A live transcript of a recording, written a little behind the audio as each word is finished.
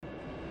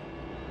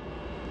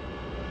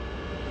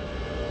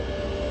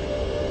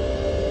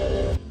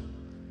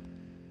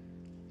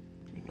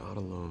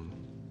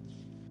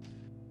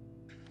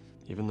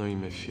Even though you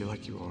may feel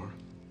like you are,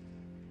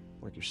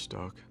 like you're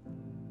stuck,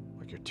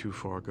 like you're too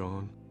far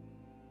gone,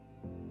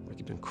 like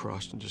you've been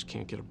crushed and just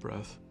can't get a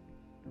breath,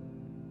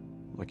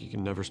 like you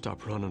can never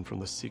stop running from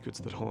the secrets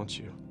that haunt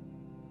you.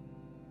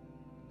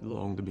 You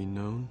long to be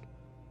known,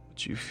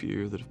 but you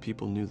fear that if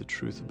people knew the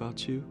truth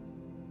about you,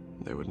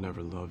 they would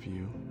never love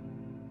you.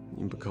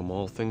 You become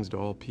all things to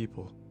all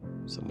people,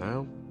 so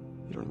now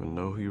you don't even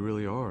know who you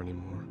really are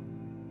anymore.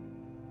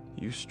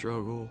 You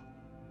struggle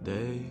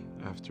day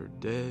after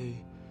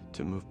day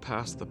to move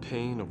past the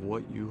pain of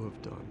what you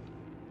have done,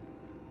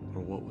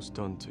 or what was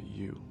done to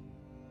you.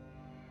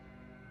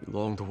 You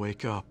long to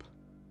wake up,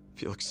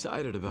 feel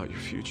excited about your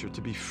future,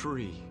 to be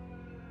free.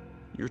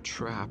 You're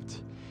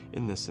trapped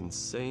in this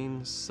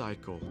insane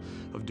cycle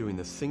of doing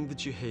the thing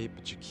that you hate,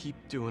 but you keep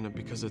doing it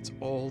because it's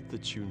all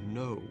that you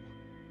know.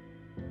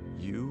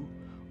 You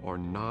are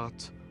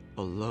not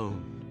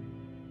alone.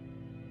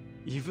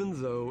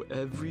 Even though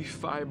every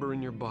fiber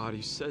in your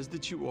body says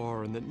that you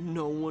are and that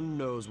no one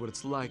knows what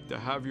it's like to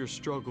have your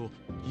struggle,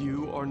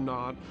 you are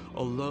not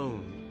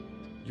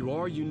alone. You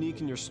are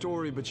unique in your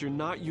story, but you're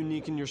not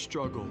unique in your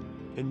struggle.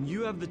 And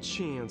you have the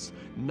chance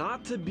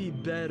not to be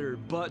better,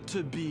 but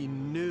to be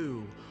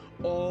new,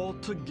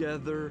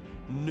 altogether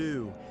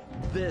new.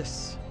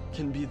 This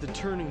can be the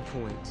turning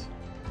point.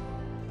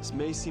 This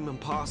may seem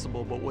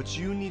impossible, but what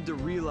you need to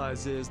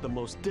realize is the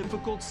most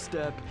difficult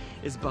step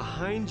is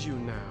behind you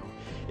now.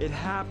 It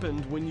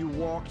happened when you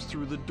walked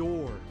through the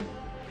door.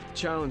 The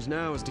challenge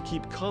now is to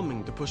keep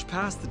coming, to push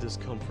past the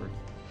discomfort,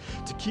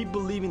 to keep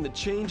believing that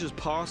change is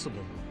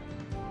possible,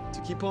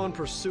 to keep on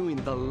pursuing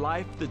the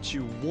life that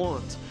you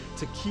want,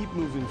 to keep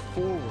moving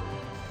forward.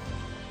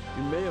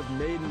 You may have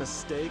made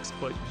mistakes,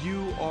 but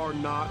you are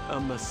not a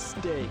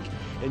mistake,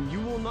 and you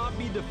will not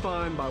be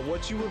defined by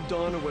what you have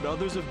done or what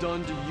others have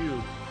done to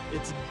you.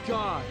 It's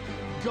God.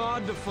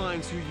 God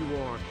defines who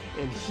you are,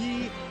 and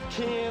He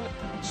can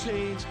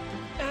change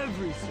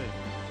everything.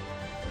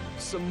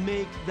 So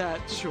make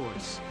that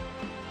choice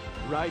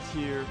right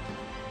here,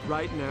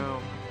 right now,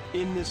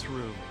 in this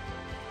room,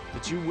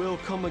 that you will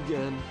come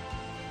again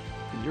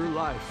and your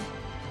life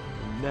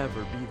will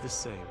never be the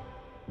same.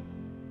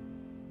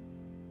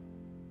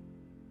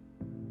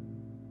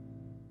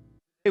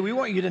 Hey, we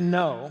want you to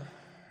know,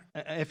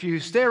 if you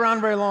stay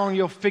around very long,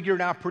 you'll figure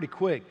it out pretty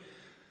quick.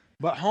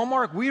 But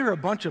Hallmark, we are a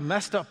bunch of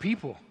messed up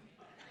people.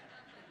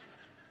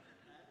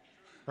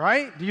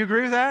 Right? Do you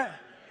agree with that?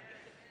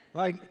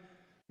 Like,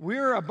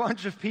 we're a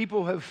bunch of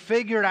people who have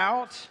figured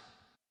out,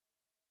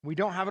 we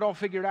don't have it all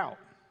figured out.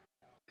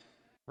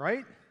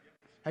 Right?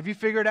 Have you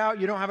figured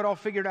out you don't have it all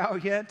figured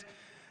out yet?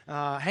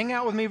 Hang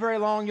out with me very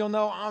long, you'll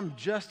know I'm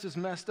just as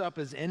messed up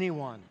as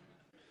anyone.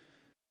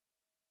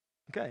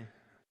 Okay.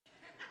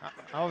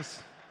 I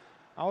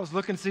was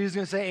looking to see who's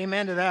going to say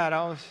amen to that.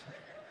 I was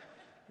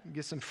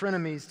get some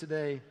frenemies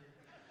today.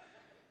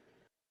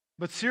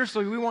 But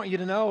seriously, we want you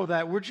to know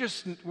that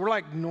we're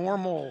like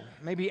normal,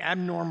 maybe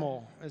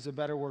abnormal is a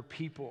better word,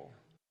 people.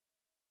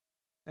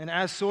 And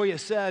as Soya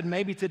said,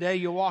 maybe today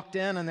you walked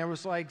in and there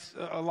was like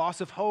a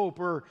loss of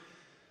hope or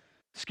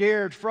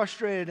scared,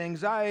 frustrated,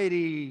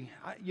 anxiety.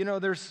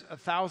 There's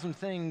 1,000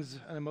 things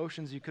and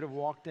emotions you could have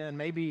walked in.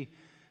 Maybe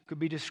could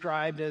be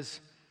described as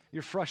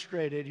you're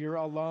frustrated, you're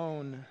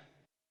alone.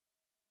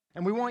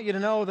 And we want you to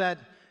know that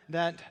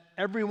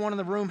everyone in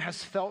the room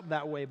has felt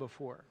that way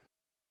before.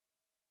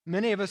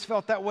 Many of us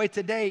felt that way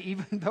today,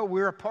 even though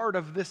we're a part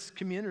of this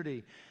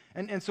community.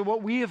 And so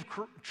what we have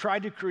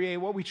tried to create,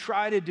 what we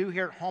try to do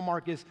here at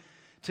Hallmark is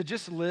to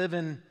just live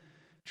in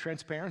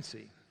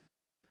transparency.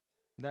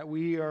 That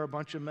we are a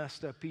bunch of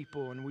messed up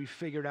people and we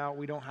figured out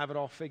we don't have it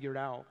all figured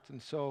out. And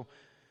so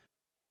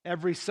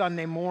every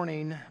Sunday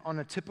morning, on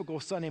a typical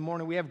Sunday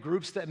morning, we have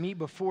groups that meet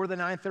before the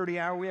 9:30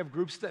 hour. We have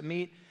groups that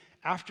meet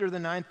after the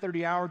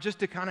 9:30 hour just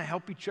to kind of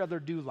help each other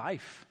do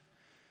life.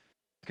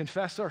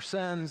 Confess our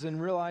sins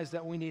and realize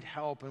that we need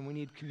help and we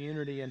need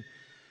community. And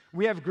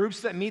we have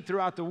groups that meet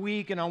throughout the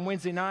week and on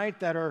Wednesday night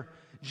that are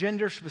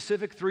gender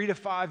specific, 3 to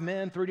 5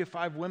 men, 3 to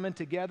 5 women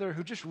together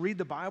who just read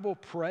the Bible,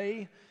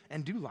 pray,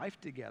 and do life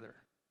together.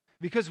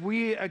 Because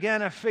we, again,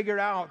 have figured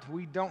out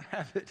we don't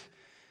have it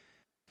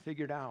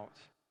figured out.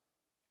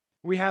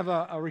 We have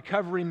a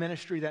recovery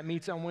ministry that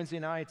meets on Wednesday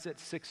nights at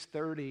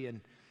 6:30,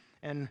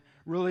 and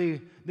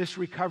really this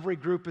recovery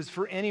group is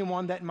for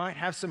anyone that might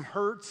have some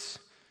hurts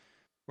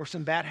or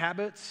some bad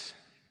habits.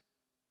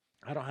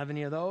 I don't have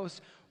any of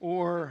those.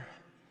 Or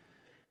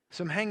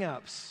some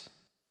hang-ups,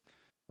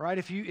 right?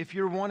 If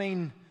you're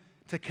wanting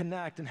to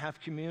connect and have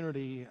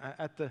community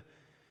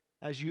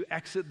as you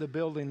exit the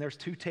building, there's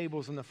 2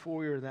 tables in the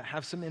foyer that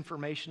have some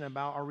information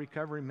about our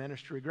recovery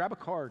ministry. Grab a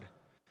card.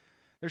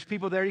 There's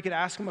people there, you could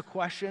ask them a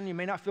question. You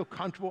may not feel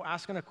comfortable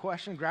asking a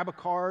question. Grab a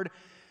card,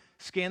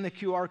 scan the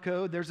QR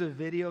code. There's a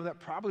video that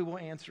probably will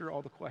answer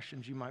all the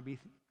questions you might be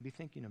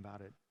thinking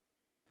about it.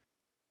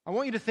 I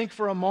want you to think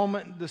for a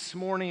moment this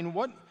morning,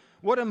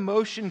 what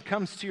emotion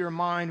comes to your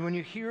mind when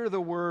you hear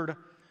the word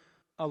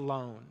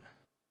alone?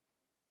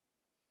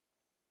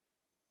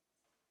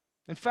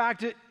 In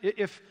fact,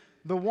 if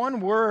the one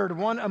word,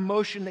 one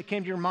emotion that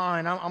came to your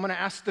mind, I'm going to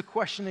ask the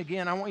question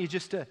again. I want you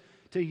just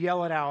to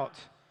yell it out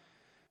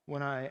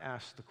when I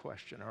ask the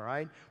question, all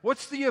right?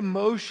 What's the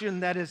emotion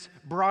that is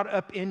brought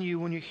up in you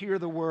when you hear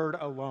the word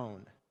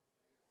alone?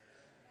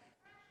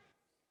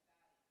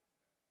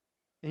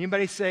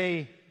 Anybody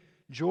say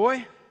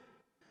joy?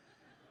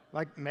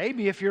 Like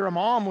maybe if you're a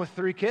mom with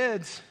 3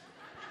 kids,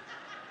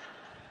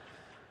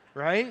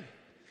 right?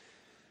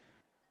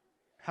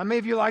 How many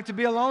of you like to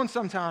be alone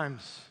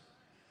sometimes?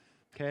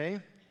 Okay.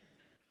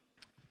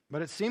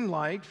 But it seemed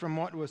like from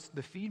what was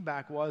the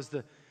feedback was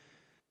the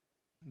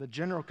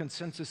general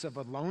consensus of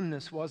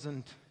aloneness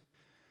wasn't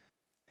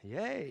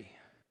yay.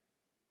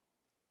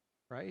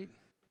 Right?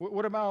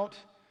 What about,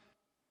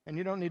 and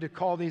you don't need to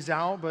call these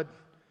out, but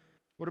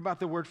what about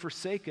the word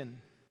forsaken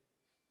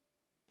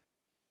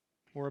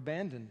or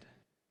abandoned?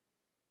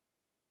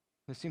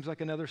 It seems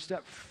like another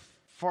step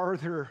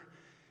farther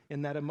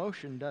in that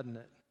emotion, doesn't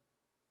it?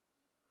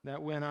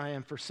 That when I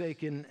am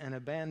forsaken and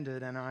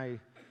abandoned and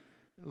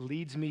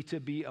leads me to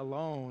be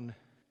alone,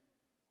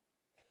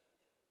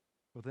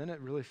 well, then it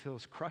really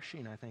feels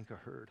crushing, I think, or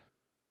hurt.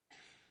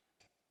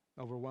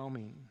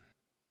 Overwhelming.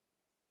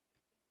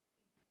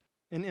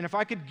 And if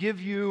I could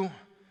give you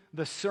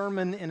the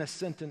sermon in a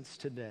sentence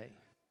today,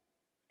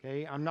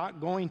 okay, I'm not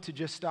going to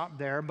just stop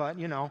there, but,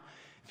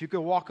 if you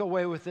could walk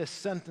away with this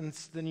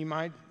sentence, then you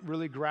might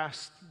really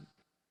grasp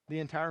the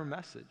entire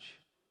message.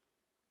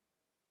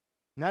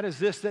 And that is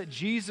this, that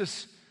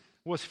Jesus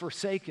was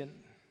forsaken.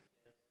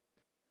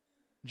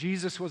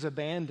 Jesus was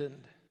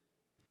abandoned.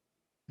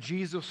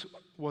 Jesus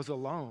was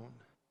alone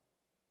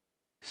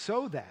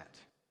so that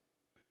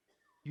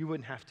you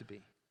wouldn't have to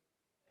be.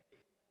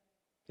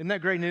 Isn't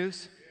that great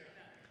news?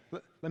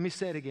 Let me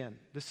say it again.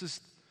 This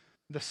is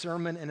the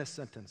sermon in a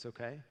sentence,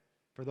 okay?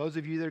 For those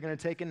of you that are going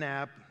to take a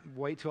nap,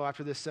 wait till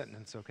after this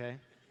sentence, okay?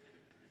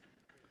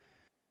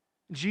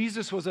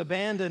 Jesus was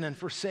abandoned and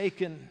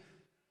forsaken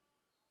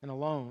and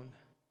alone.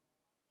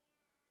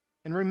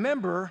 And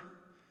remember,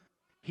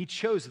 he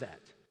chose that.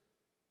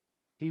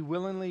 He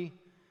willingly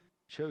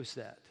chose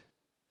that.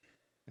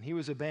 And he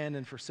was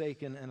abandoned,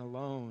 forsaken, and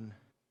alone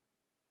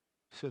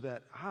so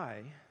that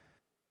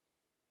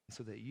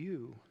so that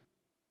you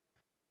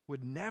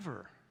would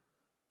never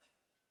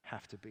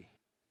have to be.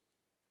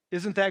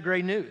 Isn't that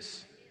great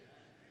news?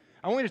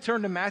 I want you to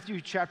turn to Matthew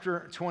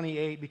chapter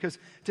 28 because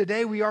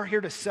today we are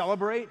here to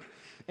celebrate,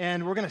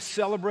 and we're going to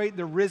celebrate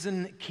the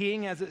risen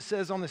King, as it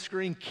says on the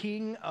screen,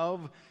 King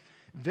of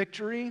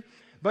victory.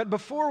 But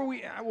before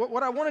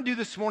what I want to do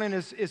this morning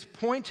is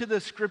point to the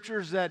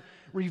scriptures that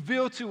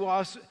reveal to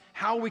us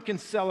how we can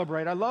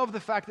celebrate. I love the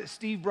fact that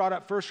Steve brought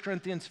up 1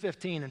 Corinthians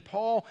 15, and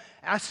Paul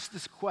asks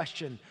this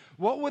question: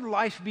 what would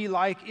life be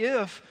like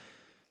if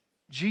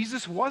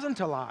Jesus wasn't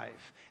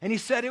alive? And he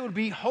said it would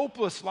be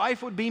hopeless.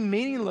 Life would be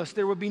meaningless.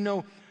 There would be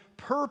no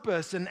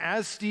purpose. And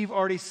as Steve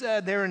already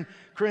said there in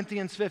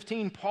Corinthians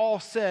 15, Paul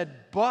said,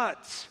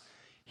 but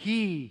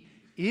he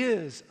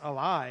is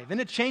alive. And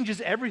it changes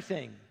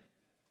everything.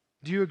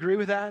 Do you agree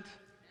with that?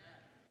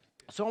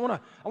 So I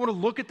want to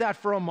look at that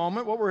for a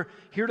moment, what we're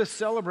here to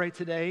celebrate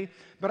today.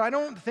 But I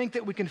don't think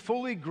that we can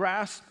fully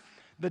grasp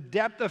the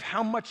depth of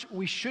how much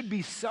we should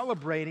be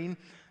celebrating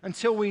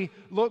until we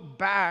look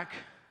back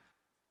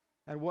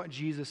at what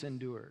Jesus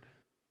endured.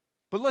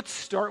 But let's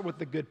start with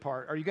the good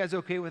part. Are you guys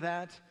okay with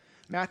that?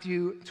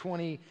 Matthew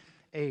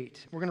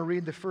 28. We're going to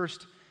read the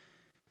first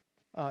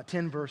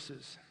 10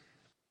 verses.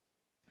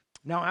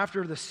 Now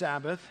after the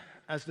Sabbath,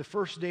 as the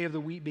first day of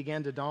the week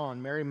began to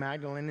dawn, Mary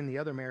Magdalene and the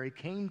other Mary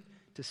came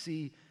to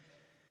see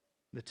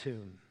the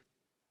tomb.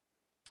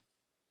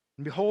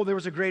 And behold, there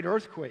was a great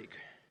earthquake,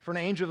 for an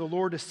angel of the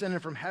Lord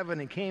descended from heaven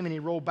and came, and he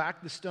rolled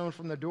back the stone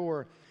from the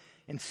door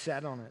and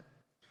sat on it.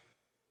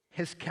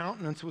 His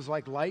countenance was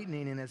like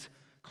lightning, and his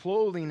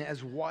clothing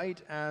as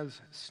white as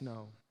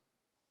snow.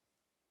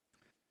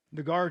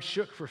 The guards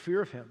shook for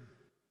fear of him,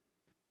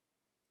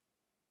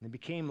 and they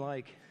became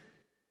like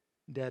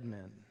dead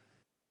men.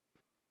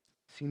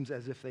 Seems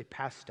as if they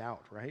passed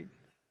out, right?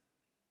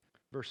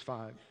 Verse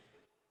 5.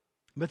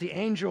 But the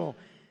angel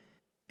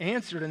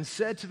answered and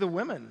said to the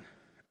women,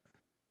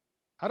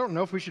 I don't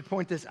know if we should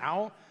point this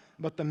out,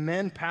 but the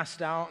men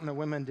passed out and the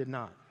women did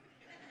not.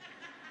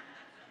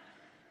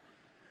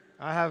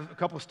 I have a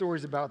couple of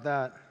stories about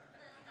that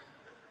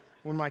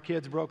when my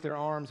kids broke their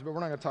arms, but we're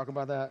not going to talk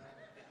about that.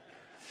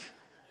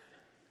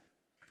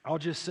 I'll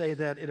just say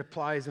that it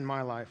applies in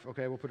my life,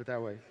 okay? We'll put it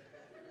that way.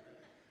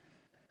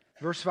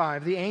 Verse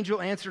 5, the angel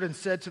answered and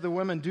said to the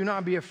women, do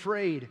not be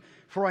afraid,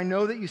 for I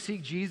know that you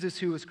seek Jesus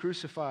who was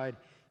crucified.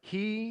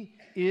 He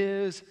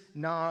is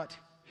not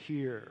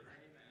here.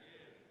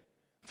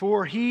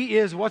 For he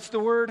is, what's the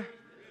word?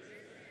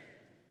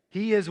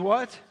 He is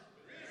what?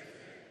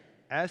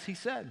 As he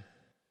said.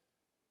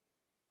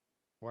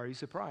 Why are you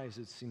surprised?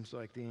 It seems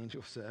like the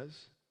angel says.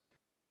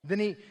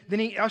 Then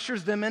he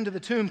ushers them into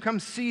the tomb. Come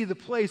see the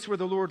place where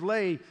the Lord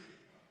lay.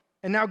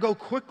 And now go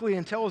quickly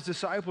and tell his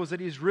disciples that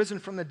he is risen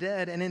from the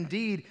dead. And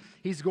indeed,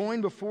 he's going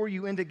before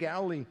you into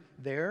Galilee.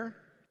 There,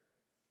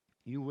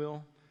 you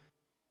will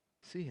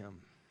see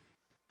him.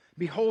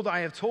 Behold, I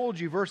have told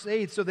you. Verse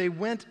 8, so they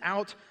went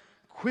out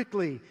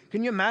quickly.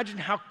 Can you imagine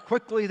how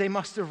quickly they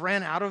must have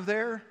ran out of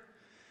there?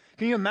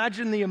 Can you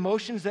imagine the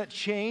emotions that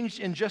changed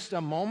in just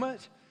a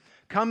moment?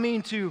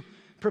 Coming to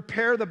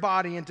prepare the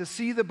body and to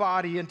see the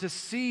body and to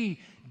see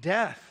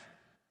death.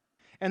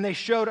 And they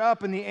showed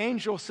up, and the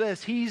angel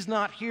says, he's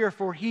not here,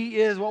 for he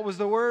is, what was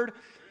the word?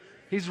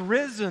 He's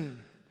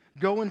risen.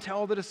 Go and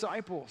tell the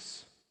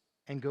disciples,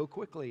 and go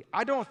quickly.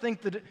 I don't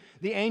think that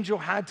the angel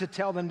had to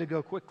tell them to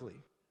go quickly,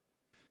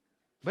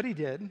 but he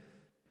did.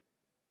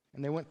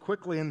 And they went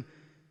quickly, and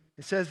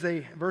it says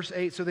verse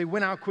 8, so they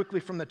went out quickly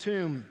from the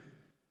tomb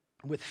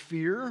with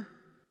fear.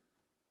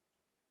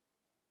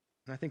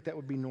 And I think that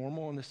would be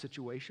normal in this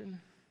situation,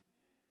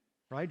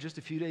 right? Just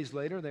a few days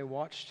later, they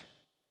watched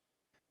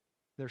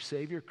their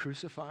Savior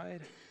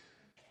crucified,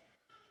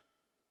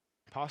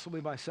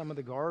 possibly by some of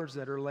the guards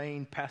that are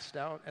laying passed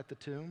out at the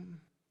tomb.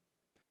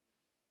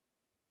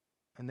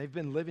 And they've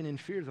been living in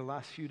fear the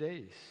last few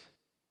days.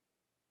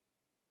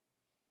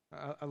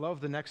 I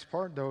love the next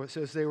part, though. It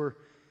says they were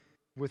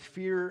with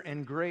fear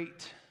and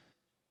great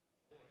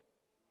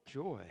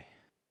joy.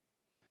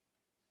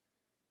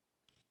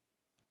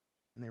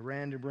 And they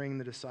ran to bring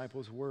the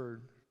disciples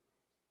word.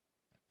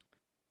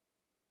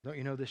 Don't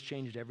you know this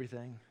changed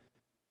everything?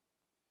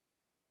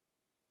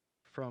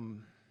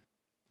 From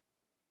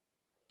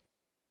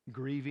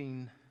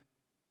grieving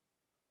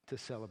to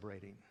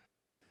celebrating.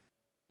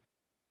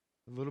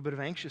 A little bit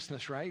of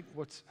anxiousness, right?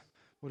 What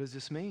does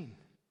this mean?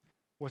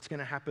 What's going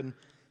to happen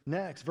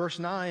next? Verse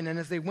 9, and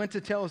as they went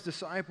to tell his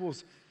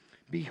disciples,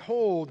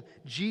 behold,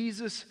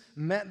 Jesus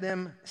met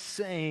them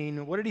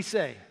saying, what did he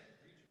say?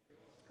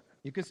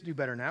 You can do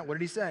better than that. What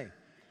did he say?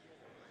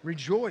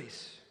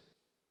 Rejoice.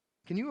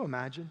 Can you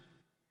imagine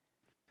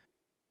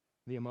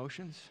the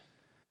emotions?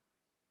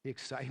 The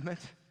excitement?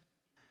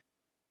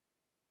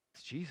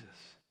 It's Jesus.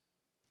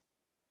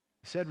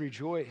 He said,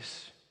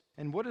 rejoice.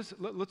 And let's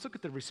look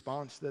at the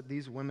response that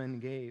these women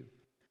gave.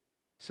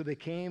 So they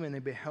came and they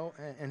beheld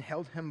and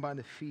held him by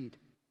the feet.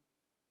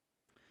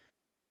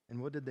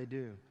 And what did they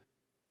do?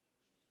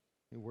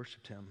 They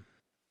worshiped him.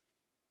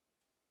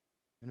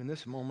 And in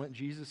this moment,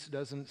 Jesus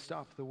doesn't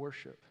stop the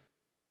worship.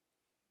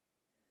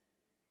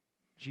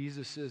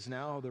 Jesus is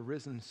now the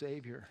risen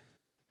Savior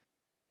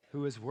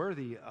who is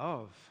worthy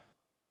of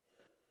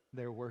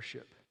their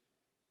worship.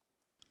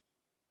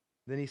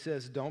 Then he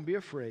says, don't be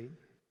afraid.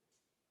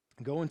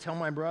 Go and tell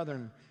my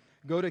brethren,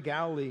 go to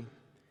Galilee,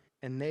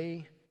 and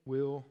they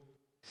will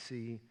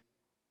see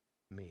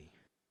me.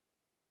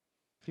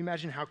 Can you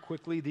imagine how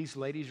quickly these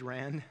ladies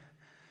ran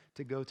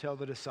to go tell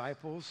the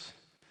disciples?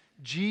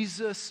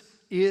 Jesus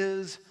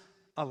is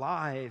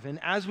alive. And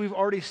as we've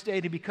already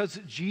stated, because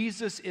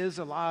Jesus is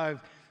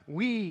alive,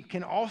 we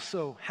can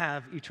also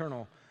have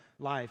eternal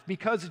life.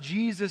 Because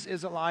Jesus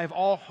is alive,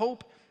 all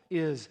hope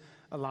is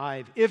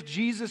alive. If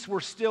Jesus were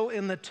still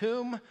in the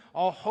tomb,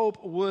 all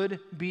hope would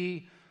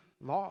be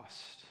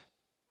lost.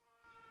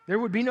 There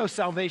would be no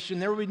salvation.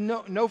 There would be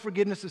no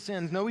forgiveness of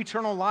sins, no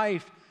eternal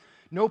life,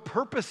 no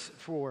purpose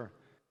for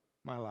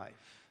my life.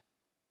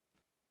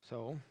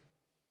 So,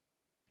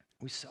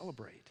 we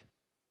celebrate.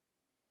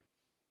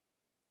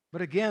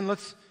 But again,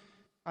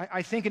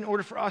 I think in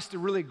order for us to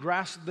really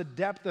grasp the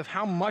depth of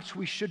how much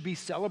we should be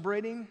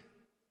celebrating,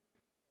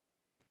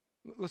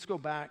 let's go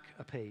back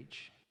a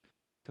page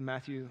to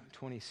Matthew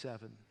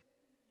 27.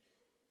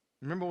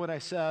 Remember what I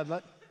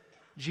said?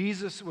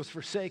 Jesus was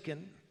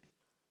forsaken,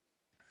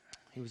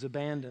 he was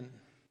abandoned,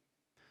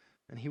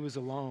 and he was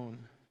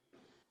alone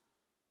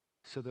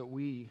so that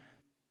we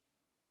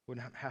would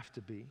not have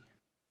to be.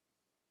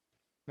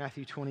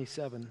 Matthew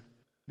 27,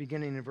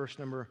 beginning in verse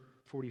number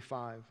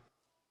 45.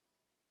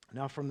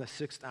 Now from the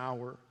 6th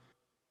hour,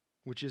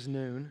 which is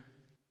noon,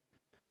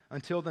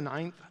 until the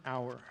 9th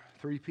hour,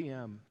 3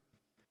 p.m.,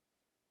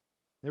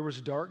 there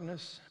was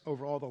darkness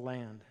over all the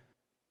land.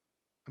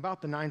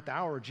 About the 9th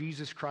hour,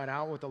 Jesus cried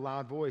out with a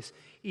loud voice,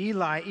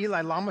 Eli,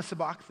 Eli, lama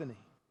sabachthani.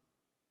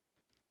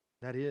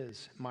 That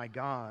is, my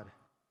God,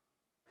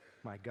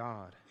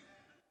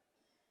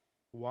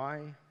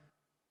 why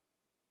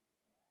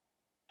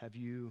have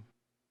you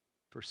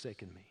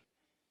forsaken me?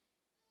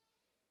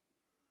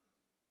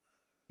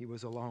 He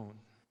was alone.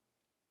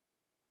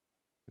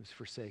 He was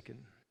forsaken.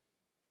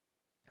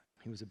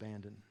 He was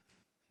abandoned.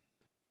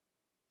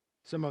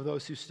 Some of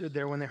those who stood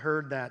there when they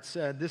heard that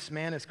said, this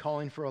man is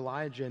calling for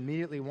Elijah.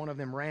 Immediately one of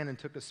them ran and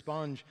took a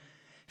sponge,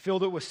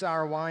 filled it with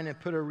sour wine, and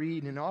put a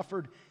reed and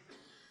offered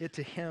it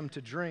to him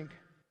to drink.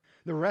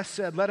 The rest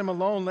said, let him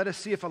alone. Let us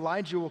see if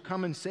Elijah will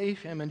come and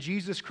save him. And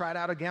Jesus cried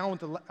out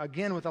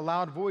again with a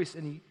loud voice,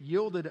 and he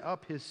yielded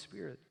up his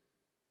spirit.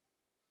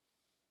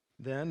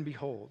 Then,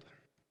 behold,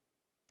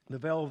 the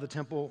veil of the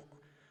temple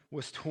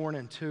was torn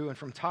in two, and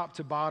from top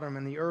to bottom,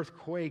 and the earth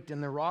quaked,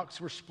 and the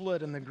rocks were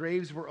split, and the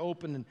graves were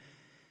opened, and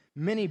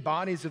many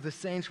bodies of the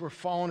saints were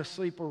fallen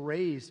asleep or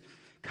raised.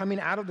 Coming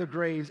out of the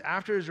graves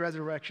after his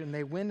resurrection,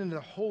 they went into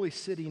the holy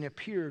city and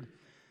appeared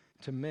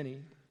to many.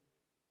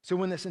 So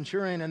when the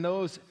centurion and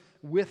those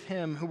with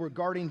him who were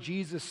guarding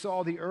Jesus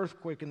saw the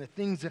earthquake and the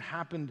things that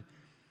happened,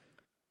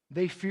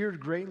 They feared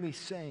greatly,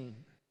 saying,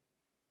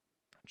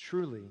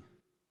 truly,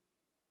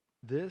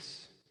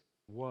 this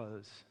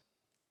was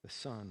the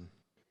Son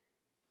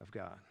of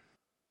God.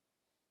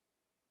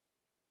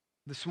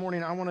 This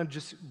morning, I want to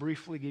just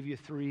briefly give you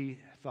 3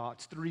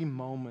 thoughts, 3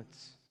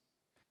 moments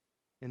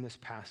in this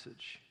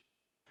passage.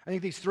 I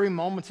think these 3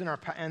 moments in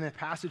the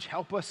passage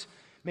help us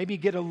maybe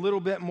get a little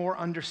bit more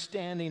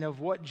understanding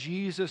of what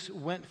Jesus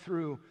went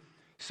through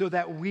so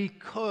that we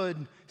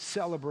could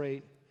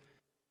celebrate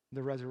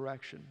the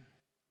resurrection.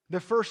 The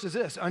first is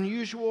this: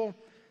 unusual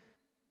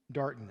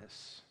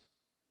darkness.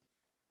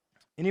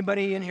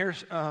 Anybody in here,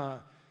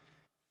 going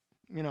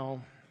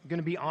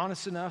to be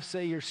honest enough,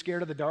 say you're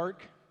scared of the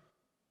dark?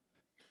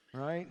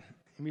 Right?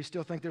 And you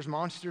still think there's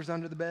monsters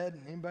under the bed?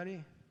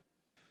 Anybody?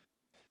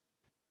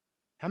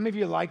 How many of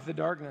you like the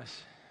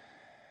darkness?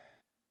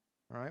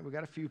 All right, we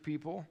got a few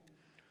people.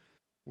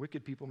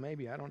 Wicked people,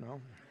 maybe, I don't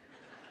know.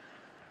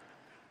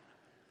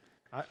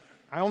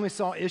 I only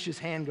saw Ish's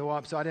hand go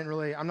up, so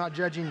I'm not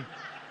judging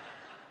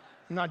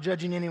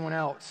anyone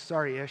else.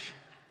 Sorry, Ish.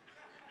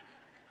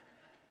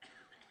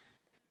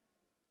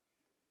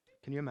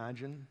 Can you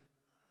imagine?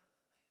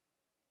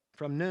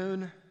 From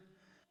noon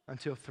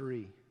until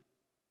 3,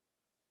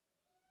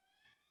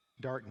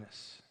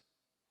 darkness.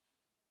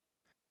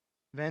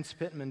 Vance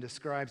Pittman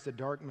describes the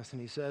darkness,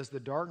 and he says, the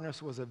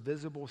darkness was a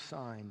visible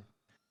sign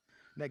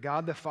that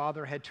God the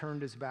Father had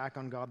turned his back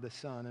on God the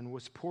Son and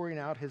was pouring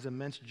out his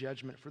immense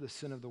judgment for the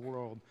sin of the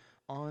world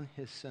on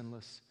his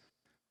sinless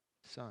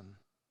Son.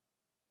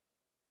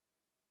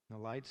 The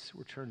lights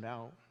were turned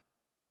out.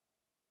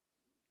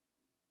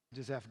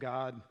 Just as if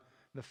God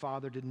the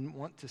Father didn't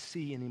want to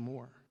see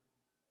anymore.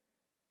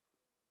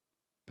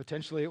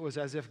 Potentially it was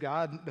as if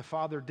God the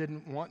Father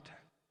didn't want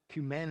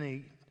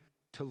humanity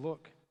to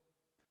look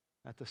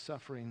at the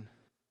suffering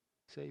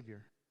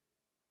Savior.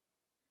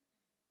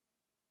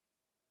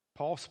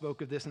 Paul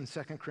spoke of this in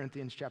 2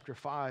 Corinthians chapter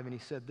 5, and he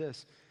said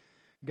this,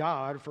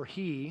 God, for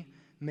he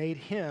made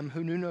him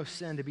who knew no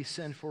sin to be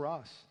sin for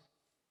us,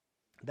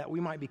 that we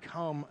might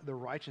become the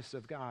righteousness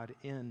of God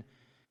in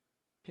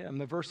him.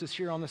 The verse is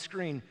here on the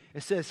screen.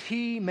 It says,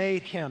 he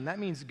made him. That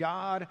means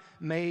God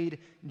made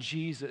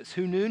Jesus,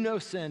 who knew no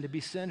sin, to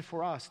be sin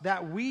for us,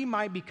 that we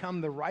might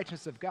become the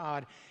righteousness of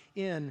God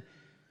in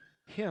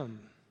him.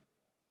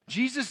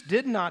 Jesus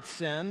did not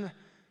sin,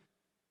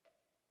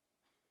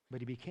 but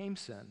he became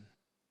sin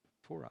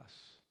for us.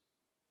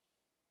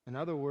 In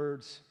other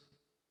words,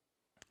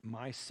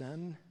 my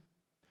sin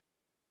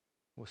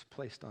was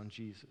placed on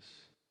Jesus.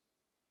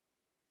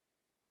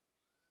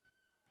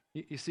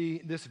 You see,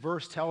 this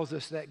verse tells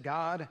us that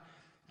God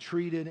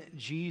treated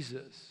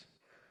Jesus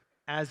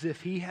as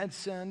if he had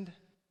sinned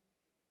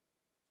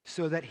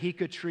so that he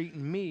could treat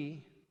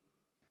me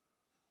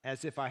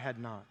as if I had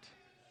not.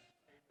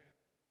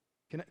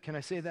 Can I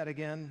say that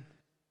again?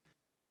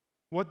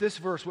 What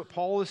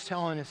Paul is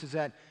telling us is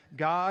that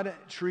God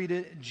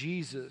treated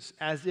Jesus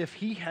as if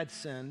he had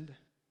sinned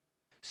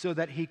so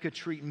that he could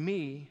treat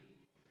me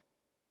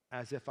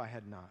as if I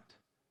had not.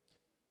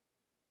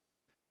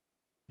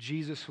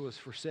 Jesus was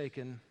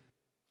forsaken,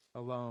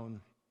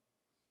 alone,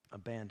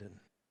 abandoned,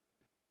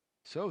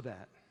 so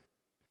that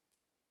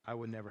I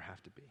would never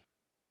have to be.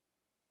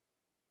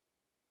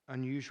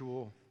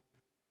 Unusual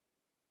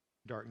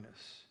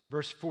darkness.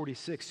 Verse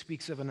 46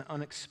 speaks of an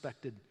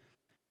unexpected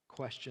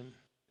question.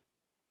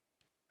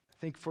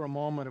 Think for a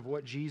moment of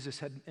what Jesus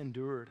had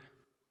endured.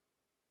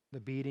 The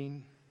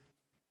beating,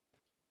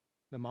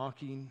 the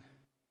mocking,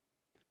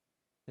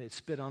 they had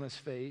spit on his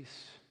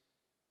face,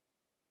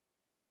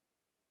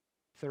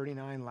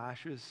 39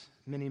 lashes.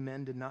 Many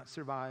men did not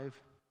survive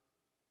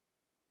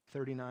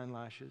 39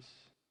 lashes.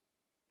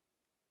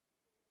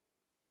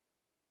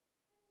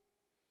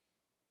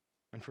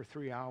 And for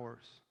 3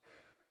 hours,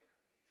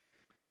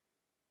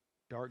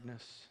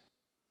 darkness,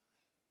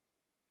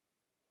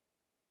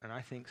 and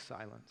I think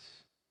silence.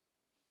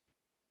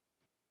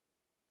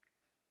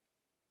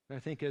 And I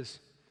think as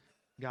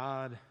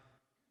God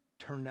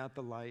turned out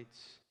the lights,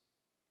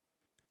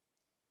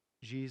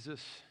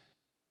 Jesus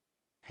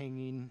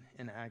hanging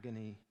in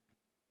agony,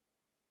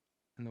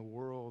 and the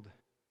world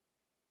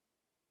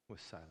was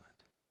silent.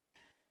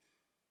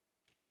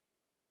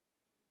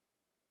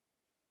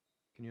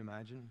 Can you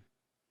imagine?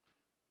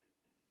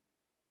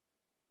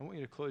 I want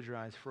you to close your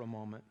eyes for a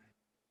moment.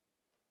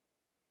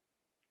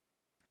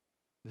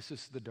 This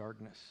is the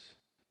darkness.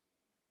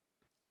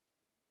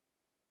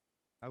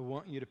 I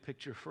want you to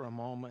picture for a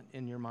moment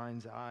in your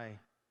mind's eye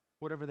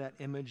whatever that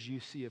image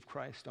you see of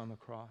Christ on the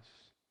cross.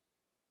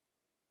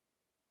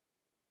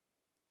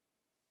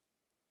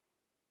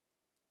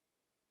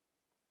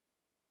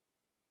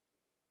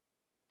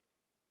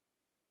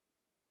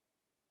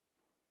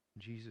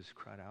 Jesus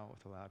cried out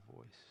with a loud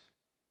voice,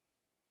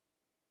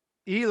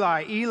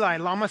 Eli, Eli,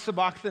 lama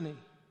sabachthani.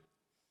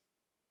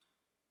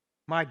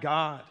 My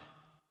God,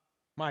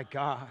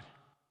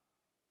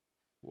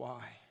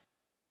 why?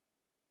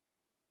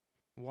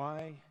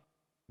 Why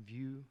have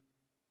you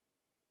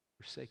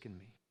forsaken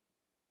me?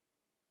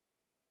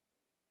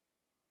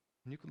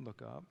 And you can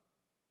look up.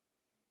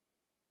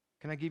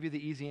 Can I give you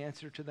the easy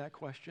answer to that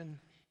question?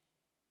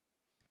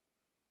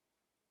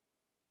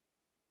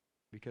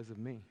 Because of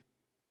me.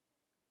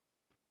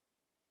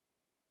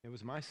 It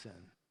was my sin.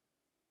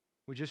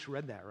 We just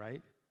read that,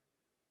 right?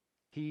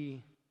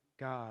 He,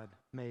 God,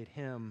 made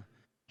him,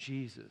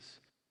 Jesus,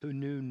 who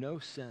knew no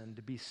sin,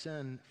 to be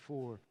sin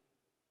for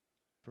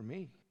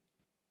me.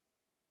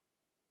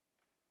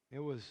 It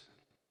was,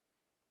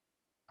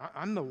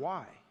 I'm the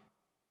why.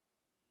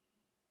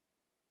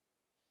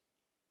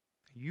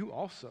 You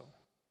also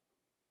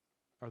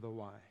are the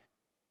why.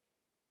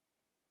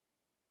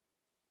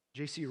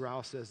 J.C.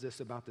 Ryle says this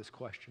about this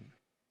question.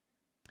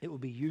 It will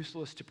be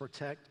useless to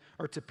protect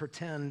or to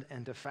pretend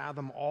and to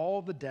fathom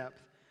all the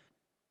depth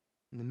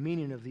and the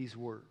meaning of these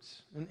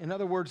words. In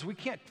other words, we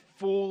can't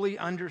fully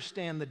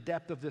understand the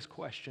depth of this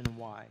question,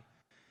 why.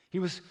 He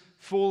was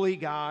fully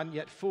God,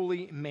 yet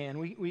fully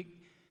man.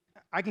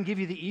 I can give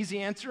you the easy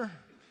answer.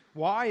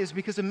 Why is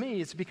because of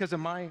me. It's because of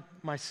my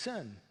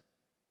sin.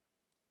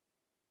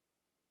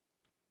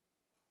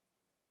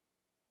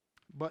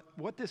 But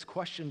what this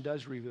question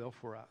does reveal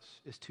for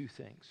us is two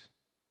things.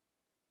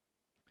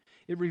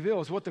 It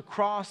reveals what the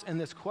cross and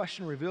this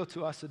question reveal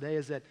to us today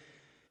is that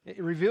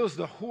it reveals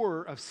the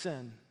horror of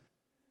sin.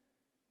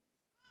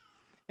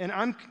 And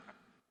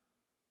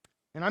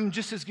I'm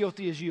just as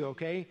guilty as you,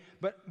 okay?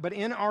 But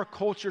in our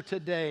culture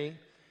today,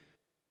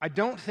 I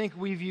don't think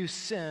we view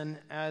sin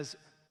as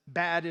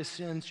bad as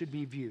sin should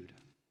be viewed.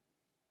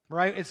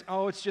 Right?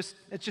 It's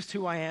just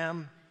who I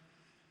am.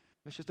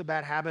 It's just a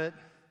bad habit.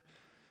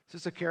 It's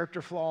just a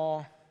character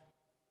flaw.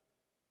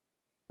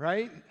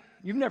 Right?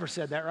 You've never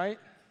said that, right?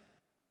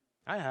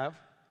 I have.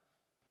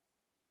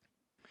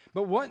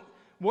 But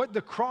what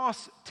the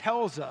cross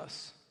tells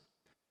us,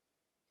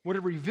 what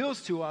it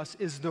reveals to us,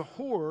 is the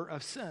horror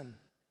of sin.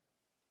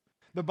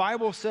 The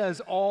Bible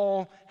says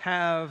all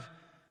have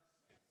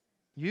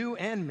you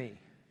and me.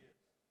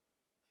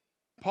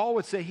 Paul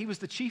would say he was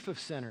the chief of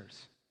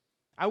sinners.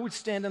 I would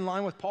stand in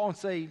line with Paul and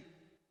say,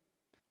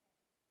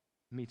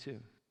 me too.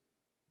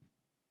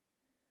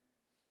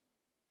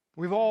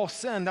 We've all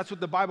sinned. That's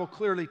what the Bible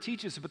clearly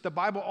teaches. But the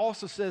Bible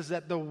also says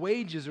that the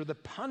wages or the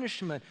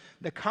punishment,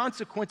 the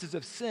consequences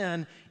of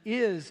sin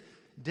is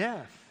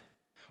death.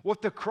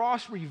 What the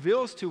cross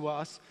reveals to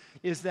us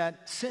is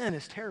that sin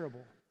is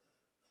terrible.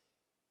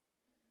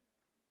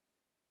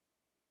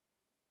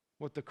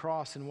 What the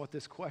cross and what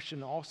this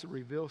question also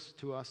reveals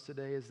to us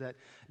today is that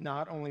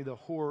not only the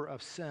horror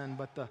of sin,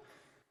 but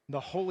the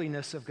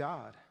holiness of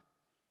God.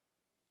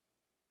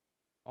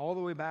 All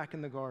the way back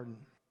in the garden,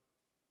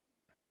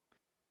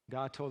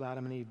 God told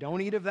Adam and Eve,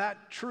 don't eat of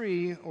that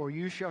tree or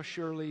you shall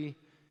surely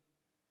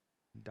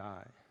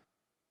die.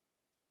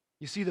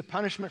 You see, the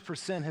punishment for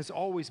sin has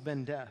always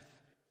been death.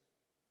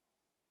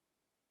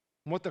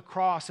 And what the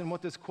cross and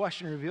what this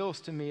question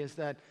reveals to me is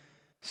that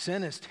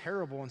sin is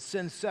terrible and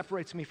sin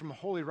separates me from a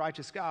holy,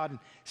 righteous God. And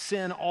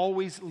sin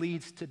always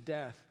leads to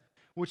death,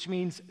 which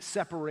means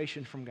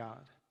separation from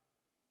God.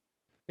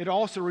 It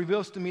also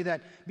reveals to me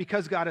that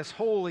because God is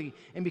holy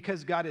and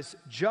because God is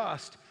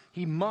just,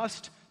 he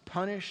must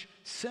punish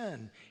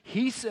sin.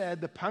 He said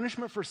the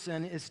punishment for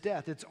sin is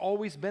death. It's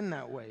always been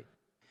that way.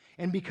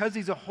 And because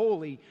he's a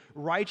holy,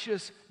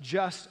 righteous,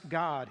 just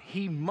God,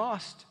 he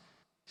must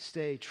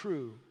stay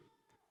true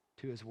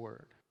to his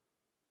word.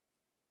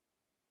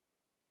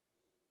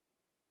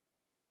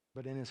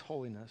 But in his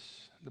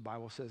holiness, the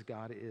Bible says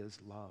God is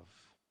love.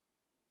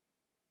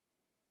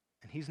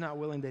 And he's not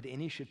willing that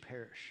any should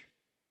perish,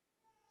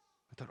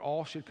 but that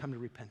all should come to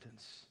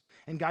repentance.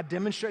 And God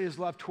demonstrated his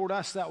love toward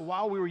us that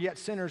while we were yet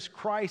sinners,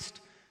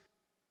 Christ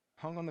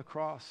hung on the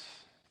cross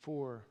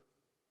for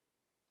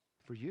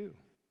you,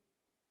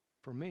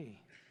 for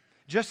me.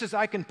 Just as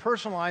I can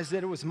personalize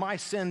that it was my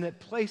sin that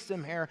placed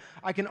him here,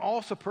 I can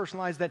also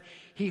personalize that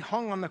he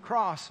hung on the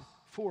cross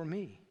for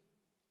me.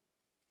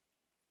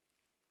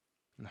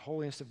 And the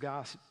holiness of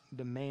God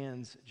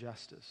demands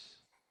justice.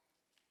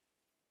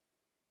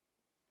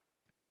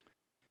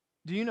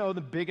 Do you know the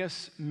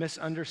biggest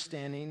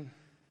misunderstanding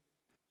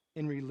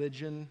in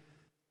religion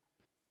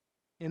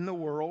in the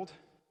world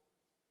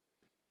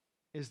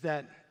is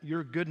that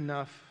you're good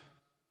enough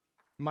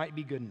might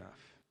be good enough?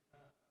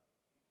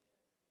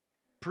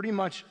 Pretty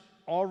much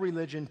all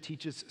religion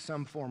teaches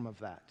some form of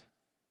that.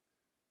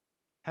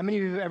 How many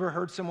of you have ever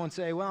heard someone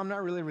say, well, I'm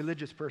not really a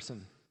religious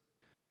person?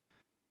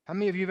 How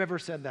many of you have ever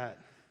said that?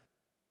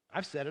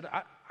 I've said it.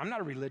 I'm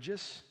not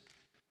religious.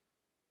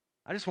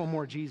 I just want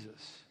more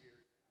Jesus.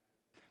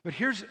 But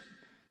here's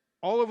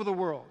all over the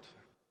world,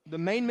 the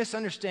main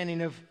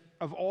misunderstanding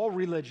of all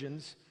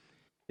religions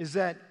is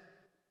that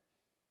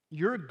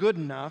you're good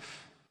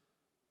enough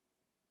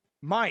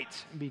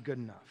might be good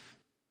enough.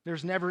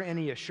 There's never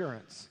any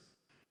assurance.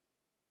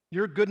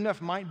 You're good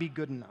enough might be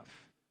good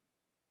enough.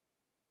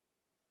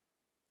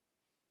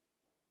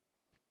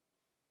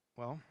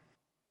 Well,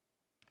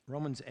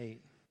 Romans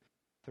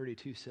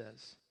 8:32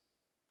 says,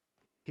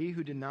 he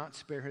who did not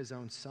spare his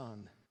own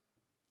son,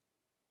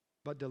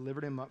 but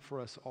delivered him up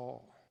for us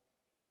all.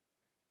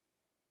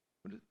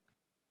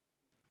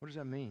 What does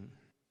that mean?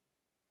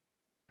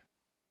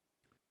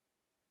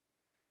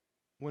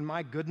 when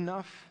my good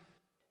enough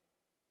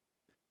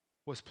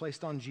was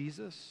placed on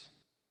Jesus,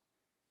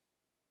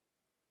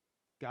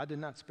 God did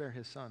not spare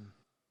his son,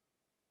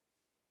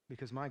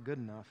 because my good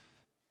enough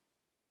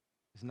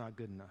is not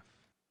good enough.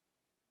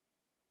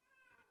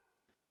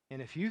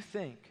 And if you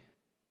think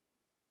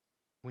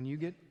when you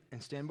get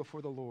and stand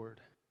before the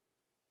Lord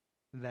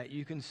that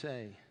you can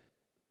say,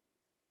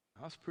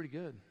 I was pretty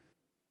good.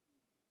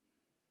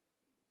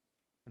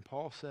 And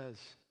Paul says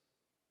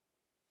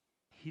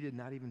he did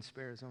not even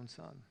spare his own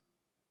son,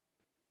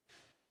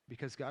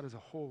 because God is a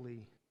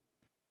holy,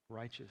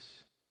 righteous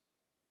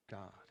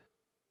God.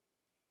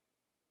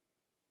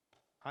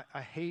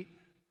 I hate,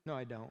 no,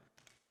 I don't.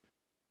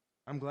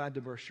 I'm glad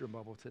to burst your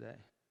bubble today.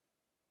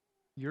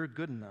 You're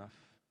good enough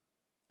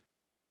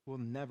will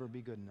never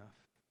be good enough.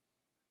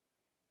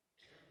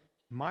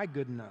 My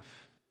good enough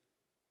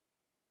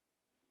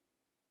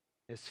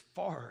is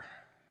far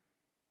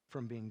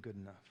from being good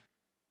enough.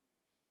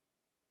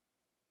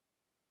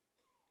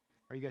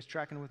 Are you guys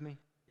tracking with me?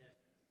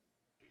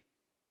 Yes.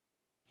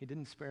 He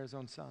didn't spare his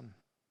own son.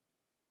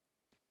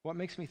 What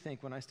makes me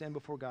think when I stand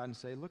before God and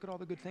say, look at all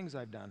the good things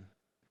I've done,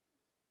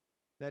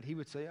 that he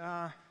would say,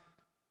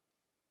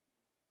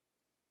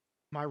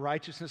 my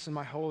righteousness and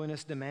my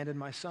holiness demanded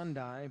my son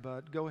die,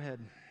 but go ahead.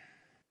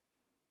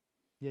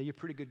 Yeah, you're a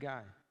pretty good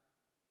guy.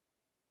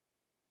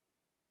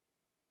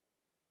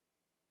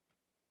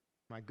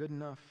 My good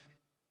enough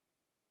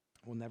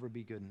will never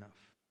be good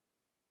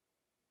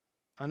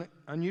enough.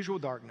 Unusual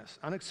darkness,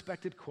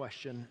 unexpected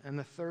question, and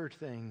the third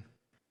thing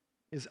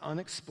is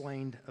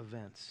unexplained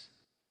events.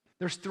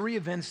 There's 3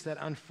 events that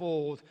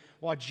unfold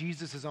while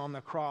Jesus is on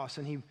the cross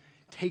and he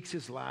takes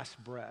his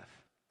last breath.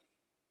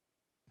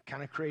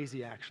 Kind of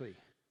crazy, actually.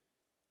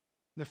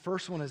 The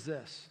first one is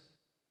this.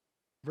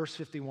 Verse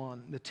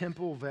 51, the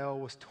temple veil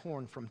was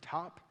torn from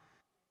top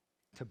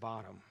to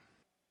bottom.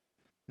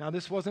 Now,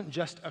 this wasn't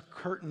just a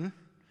curtain,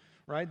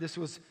 right? This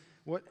was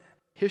what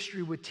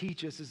history would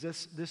teach us, is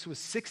this was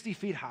 60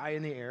 feet high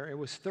in the air, it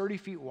was 30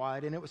 feet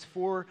wide, and it was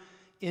 4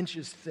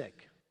 inches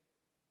thick.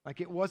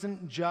 Like, it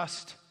wasn't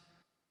just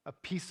a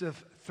piece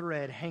of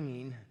thread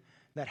hanging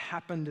that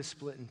happened to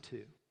split in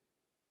 2.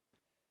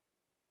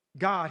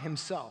 God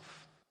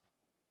himself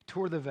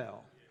tore the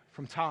veil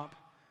from top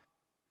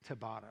to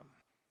bottom.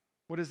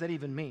 What does that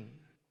even mean?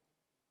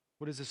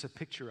 What is this a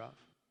picture of?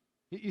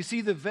 You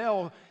see, the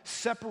veil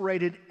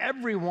separated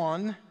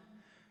everyone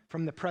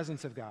from the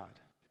presence of God.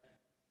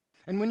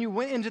 And when you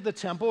went into the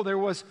temple, there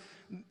was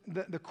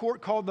the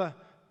court called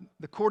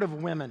the court of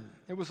women.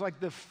 It was like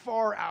the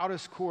far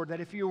outest court, that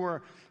if you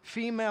were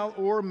female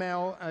or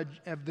male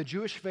of the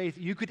Jewish faith,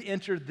 you could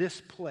enter this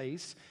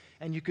place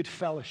and you could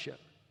fellowship.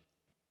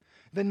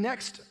 The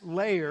next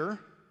layer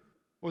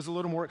was a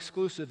little more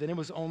exclusive, and it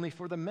was only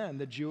for the men,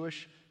 the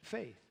Jewish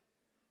faith.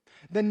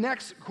 The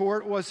next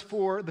court was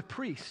for the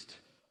priest,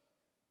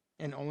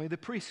 and only the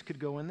priest could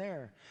go in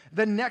there.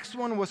 The next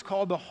one was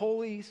called the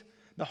Holy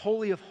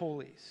of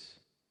Holies.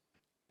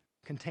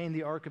 Contained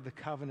the Ark of the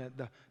Covenant.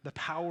 The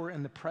power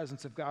and the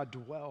presence of God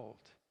dwelled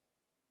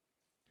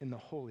in the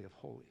Holy of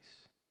Holies.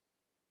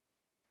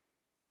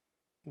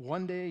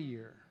 One day a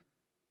year,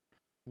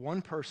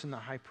 one person, the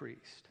high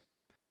priest,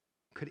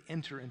 could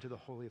enter into the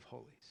Holy of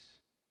Holies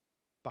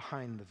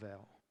behind the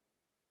veil,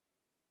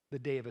 the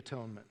Day of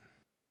Atonement.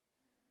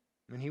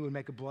 And he would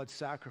make a blood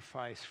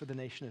sacrifice for the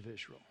nation of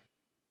Israel.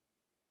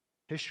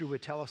 History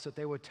would tell us that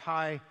they would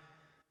tie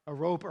a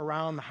rope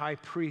around the high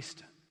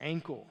priest's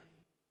ankle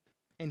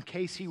in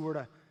case he were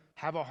to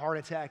have a heart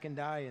attack and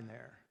die in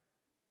there,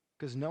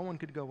 because no one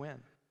could go in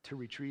to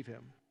retrieve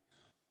him.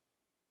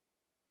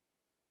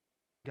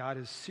 God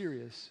is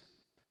serious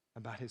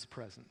about his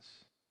presence.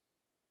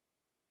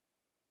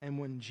 And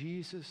when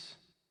Jesus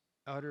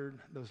uttered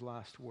those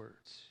last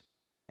words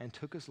and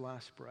took his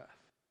last breath,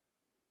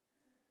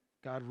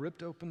 God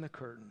ripped open the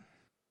curtain.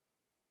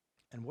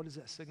 And what does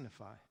that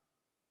signify?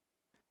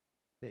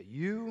 That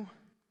you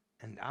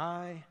and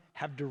I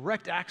have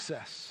direct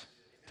access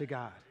to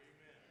God.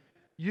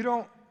 You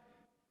don't,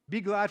 be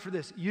glad for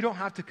this, you don't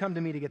have to come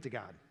to me to get to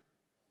God.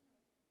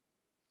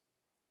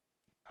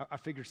 I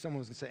figured someone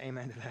was going to say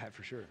amen to that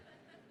for sure.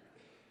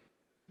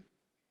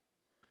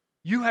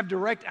 You have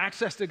direct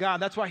access to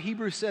God. That's why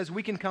Hebrews says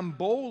we can come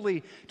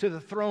boldly to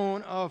the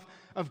throne of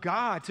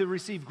God to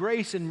receive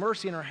grace and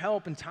mercy and our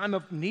help in time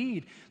of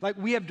need. Like,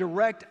 we have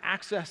direct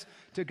access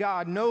to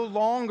God. No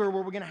longer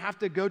were we going to have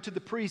to go to the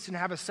priest and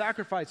have a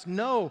sacrifice.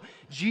 No,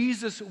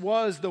 Jesus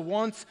was the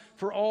once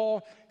for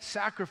all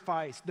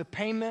sacrifice. The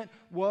payment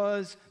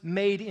was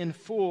made in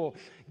full.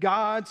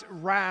 God's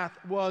wrath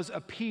was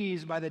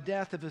appeased by the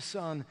death of his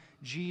son,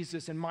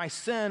 Jesus, and my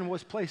sin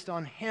was placed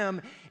on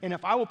him. And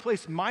if I will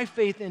place my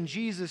faith in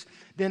Jesus,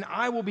 then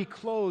I will be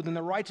clothed in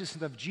the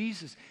righteousness of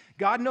Jesus.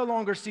 God no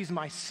longer sees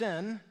my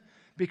sin,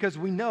 because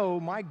we know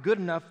my good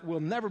enough will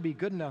never be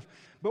good enough.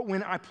 But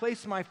when I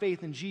place my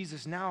faith in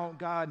Jesus, now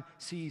God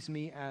sees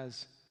me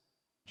as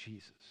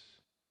Jesus.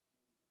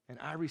 And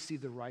I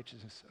receive the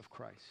righteousness of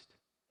Christ.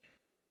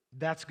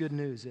 That's good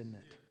news, isn't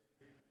it?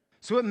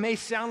 So it may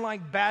sound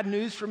like bad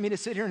news for me to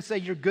sit here and say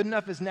your good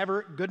enough is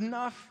never good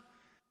enough,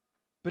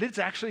 but it's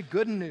actually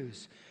good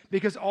news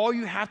because all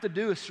you have to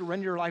do is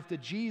surrender your life to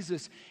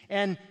Jesus,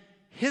 and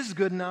his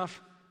good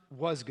enough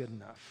was good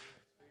enough.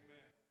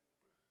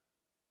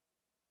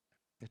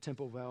 The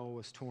temple veil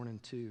was torn in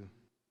two.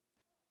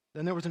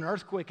 Then there was an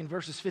earthquake in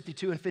verses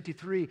 52 and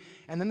 53,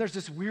 and then there's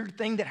this weird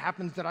thing that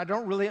happens that I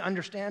don't really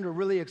understand or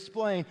really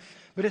explain,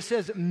 but it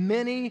says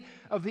many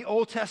of the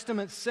Old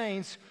Testament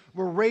saints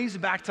were raised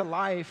back to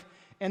life,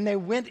 and they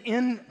went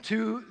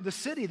into the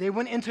city. They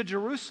went into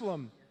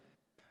Jerusalem.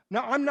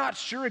 Now, I'm not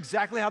sure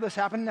exactly how this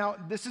happened. Now,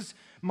 this is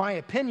my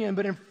opinion,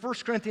 but in 1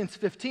 Corinthians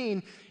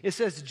 15, it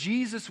says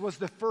Jesus was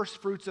the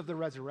first fruits of the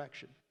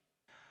resurrection.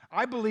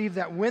 I believe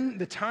that when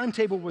the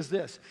timetable was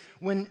this,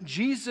 when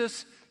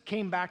Jesus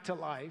came back to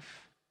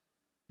life,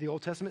 the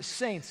Old Testament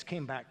saints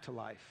came back to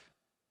life.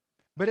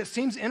 But it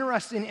seems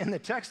interesting in the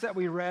text that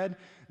we read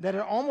that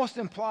it almost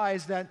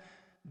implies that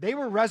they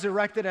were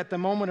resurrected at the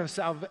moment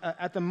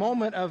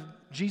of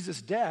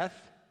Jesus' death,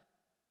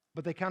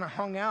 but they kind of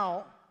hung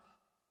out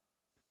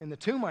in the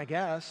tomb, I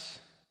guess,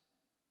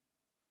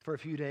 for a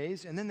few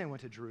days, and then they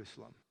went to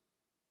Jerusalem.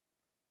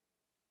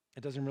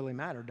 It doesn't really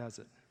matter, does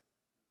it?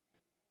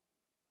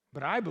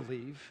 But I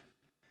believe,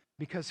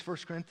 because 1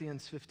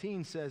 Corinthians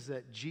 15 says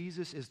that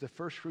Jesus is the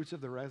first fruits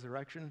of the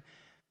resurrection,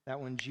 that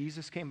when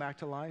Jesus came back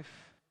to life,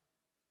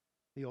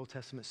 the Old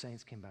Testament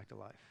saints came back to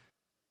life.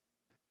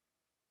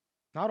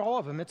 Not all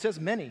of them, it says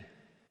many.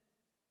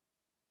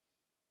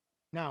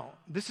 Now,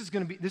 this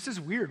is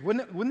weird.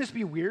 Wouldn't this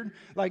be weird?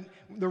 Like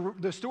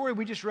the story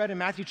we just read in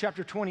Matthew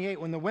chapter 28,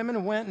 when the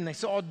women went and they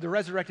saw the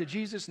resurrected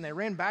Jesus and they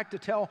ran back to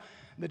tell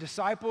the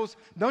disciples,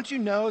 don't you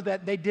know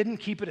that they didn't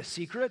keep it a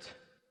secret?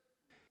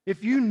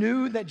 If you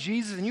knew that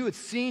Jesus and you had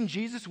seen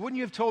Jesus, wouldn't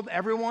you have told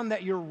everyone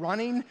that you're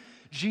running?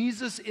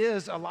 Jesus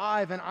is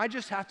alive, and I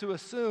just have to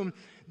assume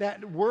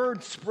that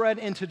word spread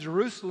into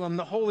Jerusalem,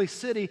 the holy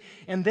city,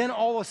 and then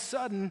all of a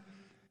sudden,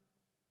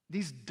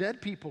 these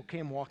dead people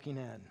came walking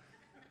in.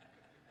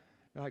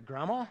 You're like,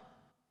 Grandma?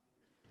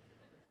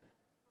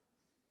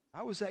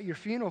 I was at your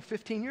funeral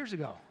 15 years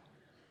ago.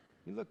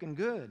 You're looking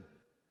good.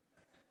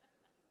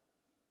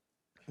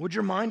 Would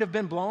your mind have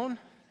been blown?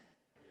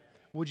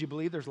 Would you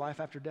believe there's life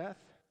after death?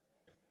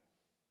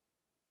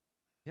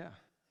 Yeah.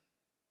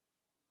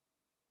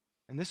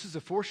 And this is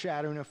a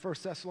foreshadowing of 1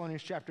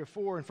 Thessalonians chapter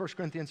 4 and 1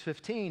 Corinthians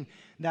 15,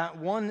 that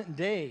one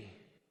day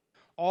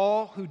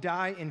all who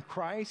die in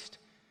Christ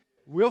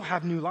will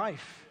have new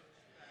life.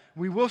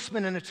 We will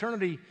spend an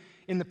eternity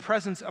in the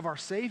presence of our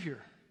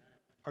Savior.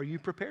 Are you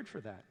prepared for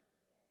that?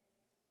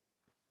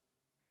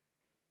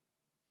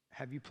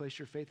 Have you placed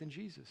your faith in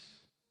Jesus?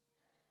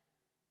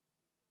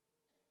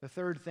 The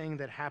third thing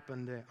that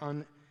happened, the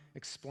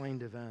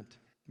unexplained event,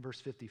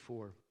 verse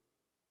 54.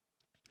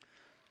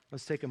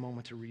 Let's take a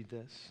moment to read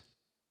this.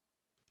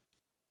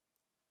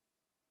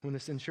 When the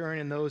centurion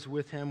and those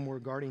with him were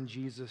guarding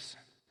Jesus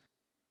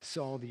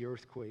saw the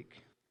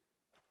earthquake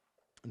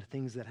and the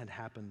things that had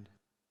happened,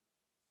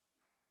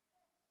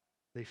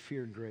 they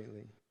feared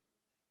greatly.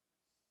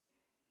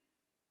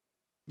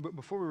 But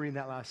before we read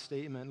that last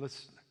statement,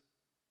 let's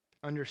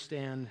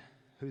understand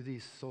who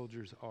these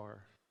soldiers are.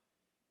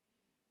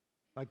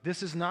 Like,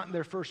 this is not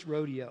their first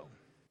rodeo,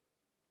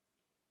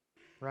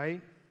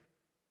 right?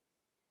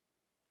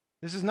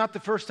 This is not the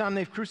first time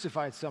they've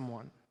crucified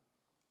someone.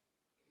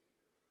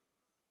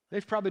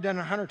 They've probably done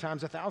it 100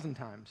 times, 1,000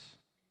 times.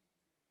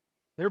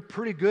 They're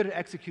pretty good at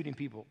executing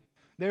people.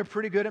 They're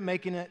pretty good at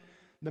making it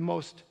the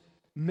most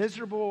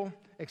miserable,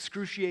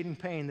 excruciating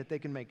pain that they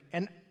can make.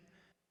 And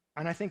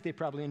I think they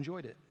probably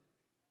enjoyed it.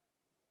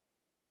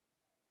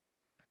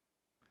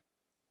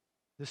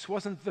 This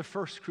wasn't the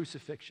first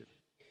crucifixion,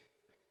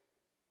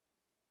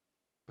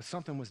 but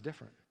something was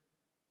different.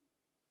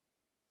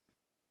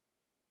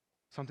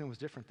 Something was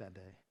different that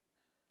day.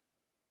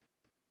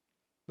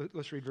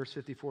 Let's read verse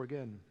 54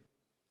 again.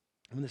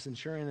 When the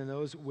centurion and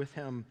those with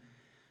him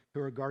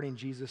who were guarding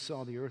Jesus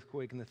saw the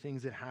earthquake and the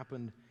things that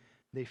happened,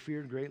 they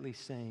feared greatly,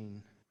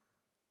 saying,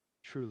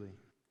 truly,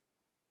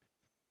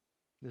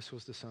 this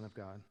was the Son of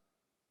God.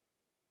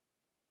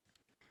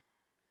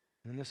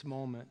 And in this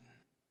moment,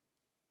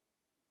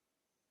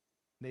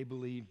 they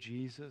believed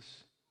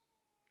Jesus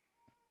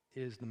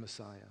is the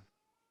Messiah.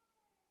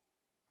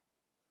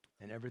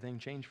 And everything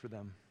changed for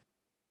them.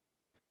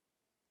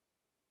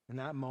 In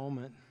that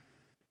moment,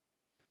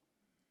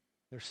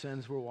 their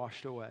sins were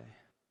washed away.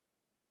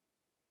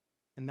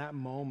 In that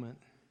moment,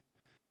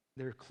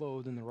 they're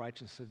clothed in the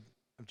righteousness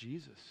of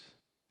Jesus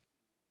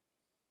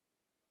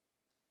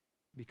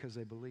because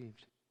they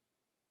believed.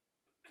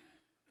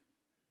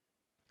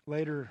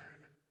 Later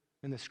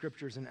in the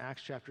scriptures in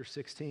Acts chapter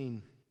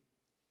 16,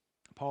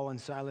 Paul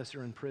and Silas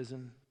are in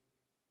prison.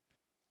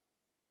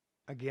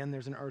 Again,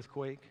 there's an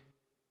earthquake.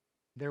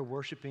 They're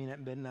worshiping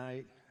at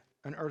midnight.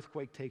 An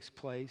earthquake takes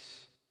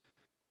place.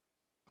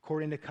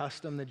 According to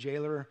custom, the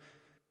jailer,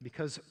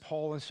 because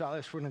Paul and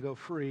Silas were going to go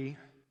free,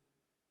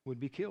 would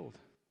be killed.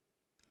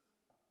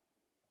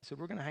 He said,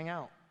 we're going to hang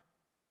out.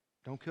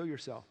 Don't kill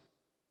yourself.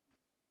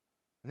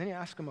 And then he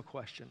asked them a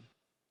question.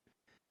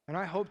 And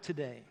I hope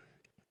today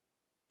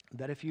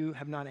that if you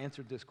have not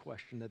answered this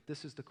question, that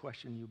this is the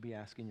question you'll be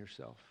asking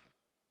yourself.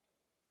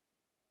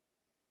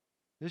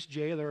 This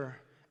jailer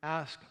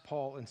asked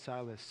Paul and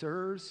Silas,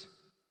 "Sirs,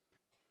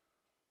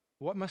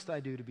 what must I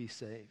do to be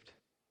saved?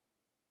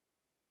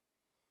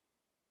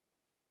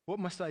 What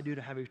must I do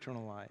to have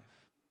eternal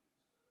life?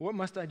 What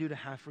must I do to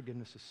have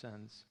forgiveness of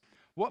sins?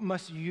 What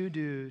must you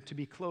do to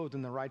be clothed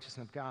in the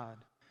righteousness of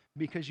God?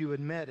 Because you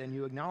admit and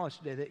you acknowledge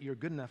today that your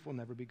good enough will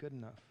never be good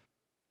enough."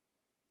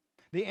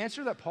 The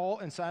answer that Paul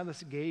and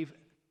Silas gave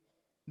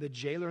the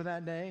jailer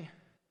that day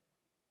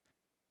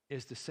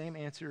is the same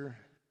answer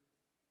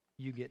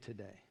you get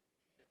today.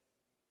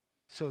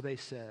 So they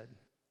said,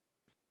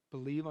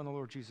 "Believe on the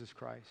Lord Jesus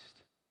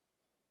Christ,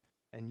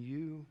 and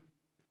you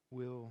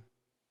will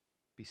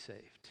be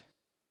saved."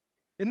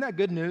 Isn't that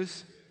good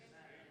news?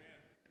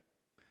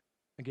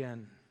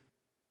 Again,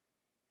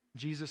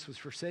 Jesus was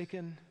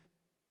forsaken,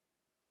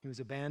 he was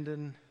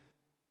abandoned,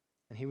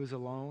 and he was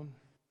alone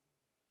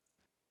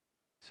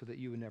so that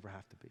you would never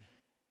have to be.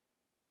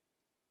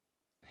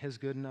 His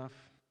good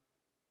enough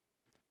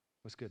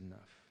was good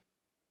enough.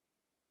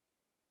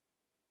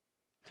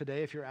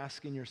 Today, if you're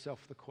asking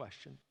yourself the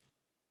question,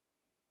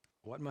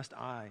 what must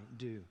I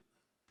do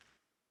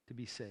to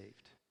be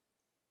saved?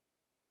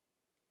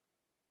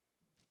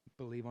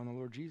 Believe on the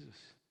Lord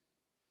Jesus,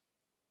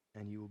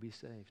 and you will be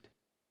saved.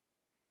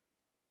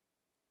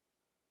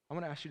 I'm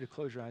going to ask you to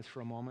close your eyes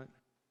for a moment.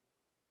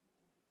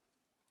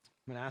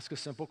 I'm going to ask a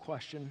simple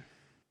question.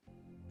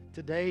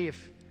 Today,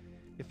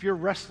 if you're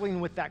wrestling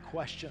with that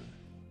question,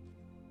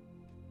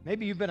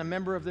 maybe you've been a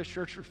member of this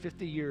church for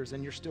 50 years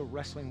and you're still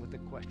wrestling with the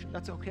question.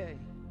 That's okay.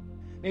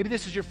 Maybe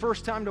this is your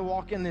first time to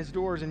walk in these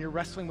doors and you're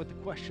wrestling with the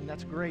question.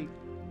 That's great.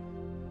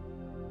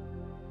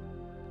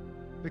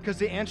 Because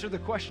the answer to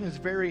the question is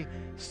very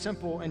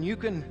simple, and you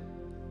can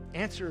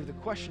answer the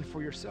question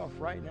for yourself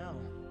right now.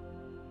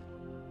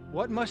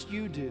 What must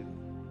you do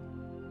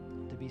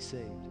to be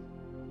saved?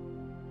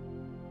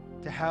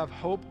 To have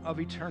hope of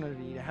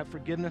eternity, to have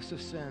forgiveness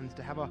of sins,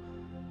 to have a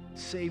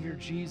Savior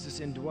Jesus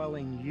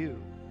indwelling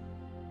you.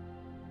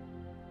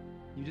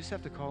 You just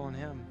have to call on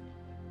him.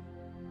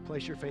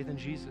 Place your faith in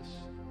Jesus.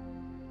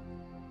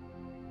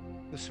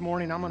 This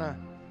morning, I'm going to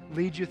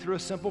lead you through a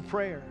simple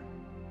prayer.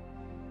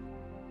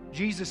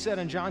 Jesus said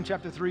in John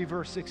chapter 3,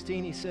 verse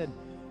 16, he said,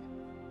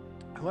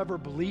 "Whoever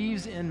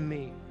believes in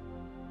me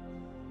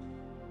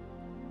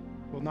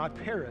will not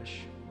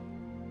perish,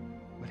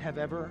 but have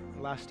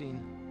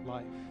everlasting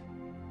life."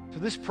 So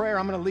this prayer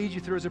I'm going to lead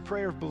you through is a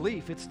prayer of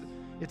belief. It's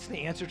the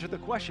answer to the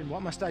question,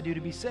 what must I do to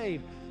be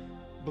saved?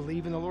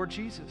 Believe in the Lord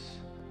Jesus.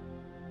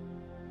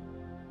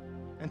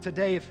 And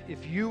today,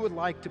 if you would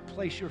like to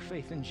place your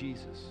faith in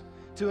Jesus,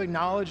 to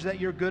acknowledge that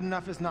your good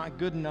enough is not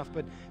good enough,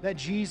 but that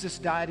Jesus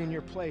died in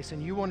your place,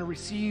 and you want to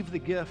receive the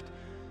gift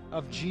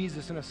of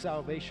Jesus and of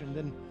salvation,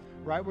 then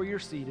right where you're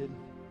seated,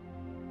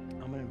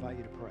 I'm going to invite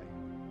you to pray.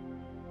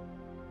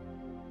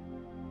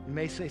 You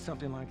may say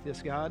something like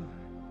this: "God,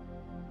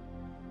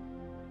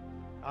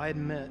 I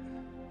admit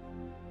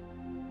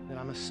that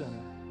I'm a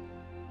sinner.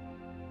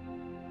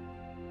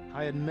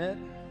 I admit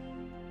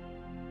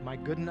my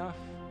good enough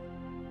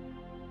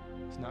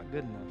is not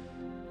good enough.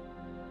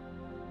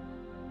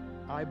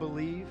 I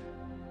believe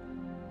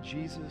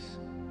Jesus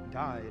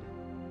died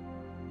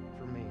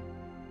for me.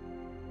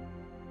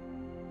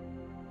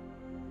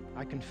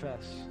 I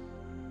confess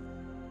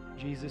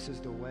Jesus is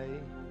the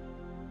way,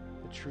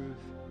 the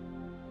truth,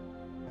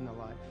 and the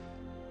life.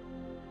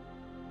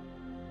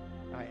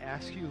 I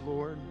ask you,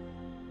 Lord,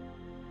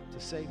 to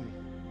save me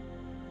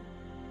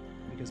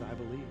because I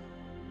believe."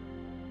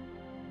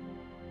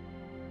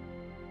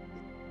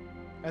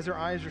 As our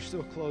eyes are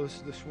still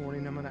closed this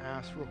morning, I'm going to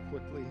ask real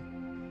quickly,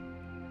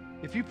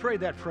 if you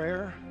prayed that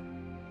prayer,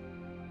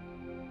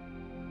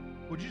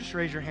 would you just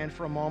raise your hand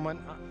for a moment?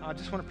 I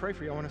just want to pray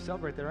for you. I want to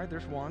celebrate that, right?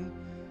 There's one.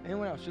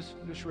 Anyone else?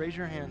 Just raise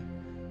your hand.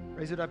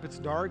 Raise it up. It's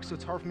dark, so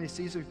it's hard for me to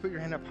see, so if you put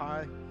your hand up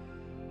high,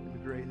 it'd be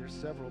great. There's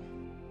several.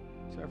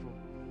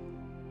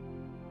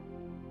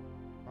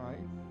 All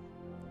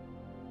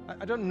right.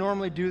 I don't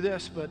normally do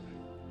this, but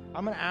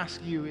I'm going to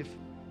ask you,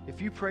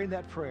 if you prayed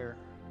that prayer,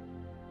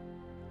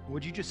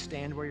 would you just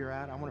stand where you're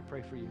at? I want to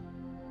pray for you.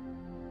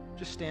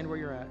 Just stand where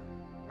you're at.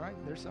 All right,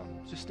 there's some.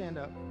 Just stand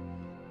up.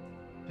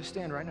 Just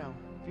stand right now.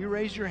 If you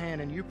raised your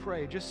hand and you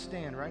pray, just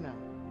stand right now.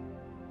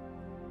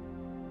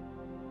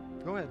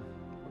 Go ahead.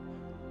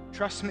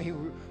 Trust me,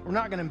 we're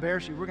not going to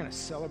embarrass you. We're going to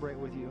celebrate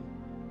with you.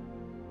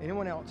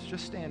 Anyone else,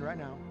 just stand right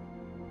now.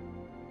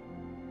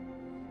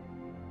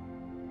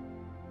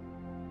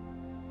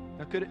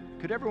 Now,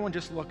 could everyone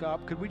just look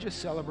up? Could we just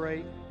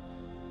celebrate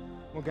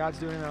what God's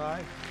doing in their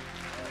life?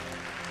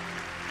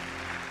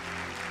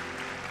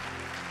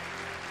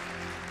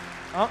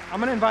 I'm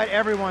going to invite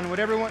everyone. Would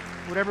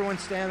everyone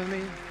stand with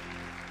me?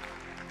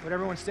 Would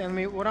everyone stand with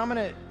me? What I'm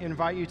going to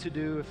invite you to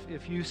do,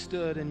 if you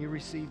stood and you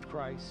received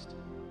Christ,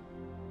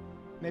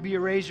 maybe you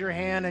raised your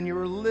hand and you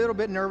were a little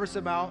bit nervous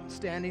about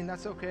standing,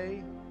 that's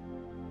okay.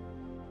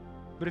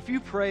 But if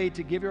you prayed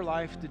to give your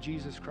life to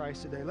Jesus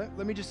Christ today,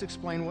 let me just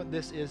explain what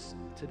this is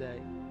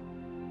today.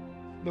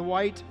 The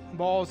white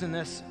balls in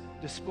this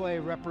display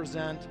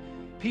represent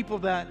people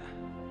that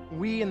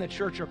we in the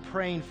church are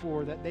praying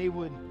for, that they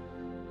would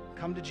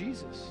come to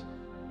Jesus,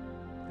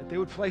 that they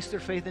would place their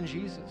faith in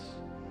Jesus.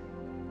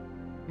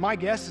 My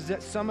guess is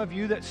that some of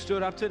you that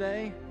stood up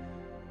today,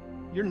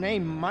 your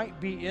name might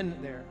be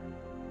in there.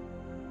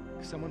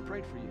 Someone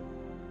prayed for you.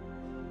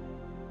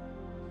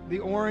 The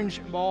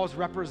orange balls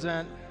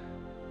represent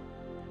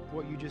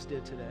what you just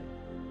did today,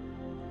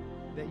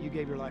 that you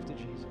gave your life to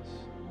Jesus.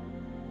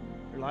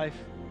 Your life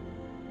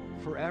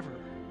forever,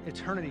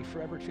 eternity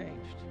forever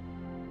changed.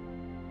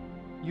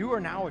 You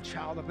are now a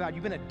child of God.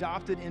 You've been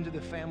adopted into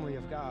the family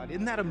of God.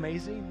 Isn't that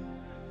amazing?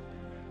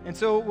 And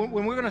so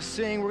when we're going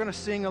to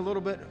sing a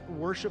little bit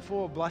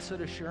worshipful of Blessed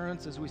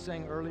Assurance as we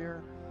sang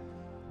earlier.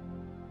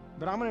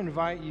 But I'm going to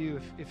invite you,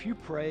 if you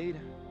prayed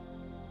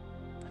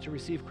to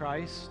receive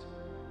Christ,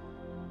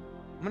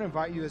 I'm going to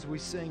invite you as we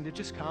sing to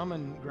just come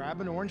and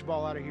grab an orange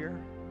ball out of here,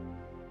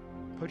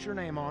 put your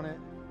name on it,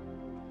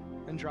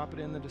 and drop it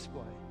in the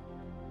display.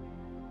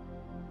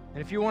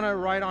 And if you want to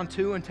write on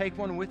two and take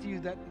one with you,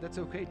 that's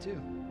okay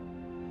too.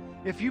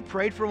 If you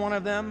prayed for one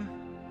of them,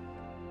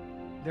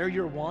 they're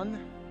your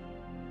one,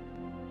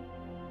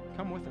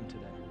 come with them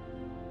today.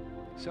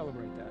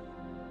 Celebrate that.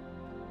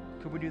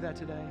 Could we do that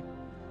today?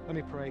 Let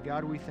me pray.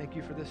 God, we thank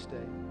you for this day.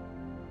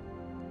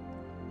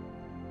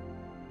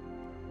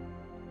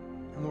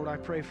 And Lord, I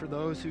pray for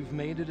those who've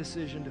made a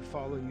decision to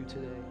follow you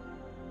today,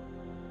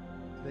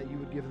 that you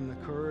would give them the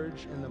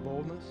courage and the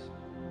boldness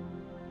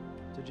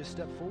to just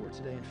step forward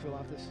today and fill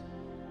out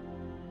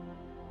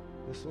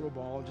this little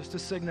ball, just to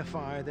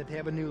signify that they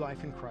have a new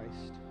life in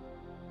Christ.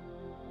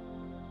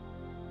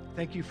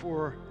 Thank you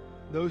for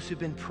those who've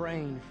been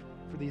praying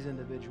for these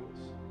individuals.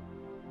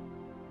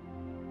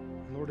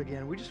 And Lord,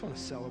 again, we just want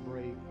to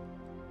celebrate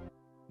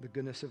the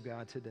goodness of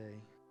God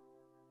today.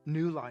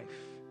 New life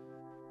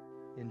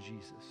in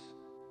Jesus.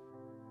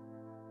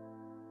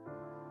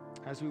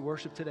 As we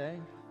worship today,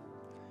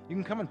 you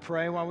can come and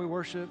pray while we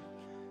worship.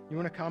 You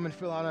want to come and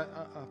fill out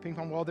a ping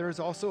pong ball. There is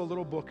also a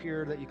little book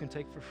here that you can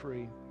take for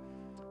free.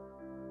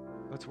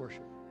 Let's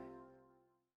worship.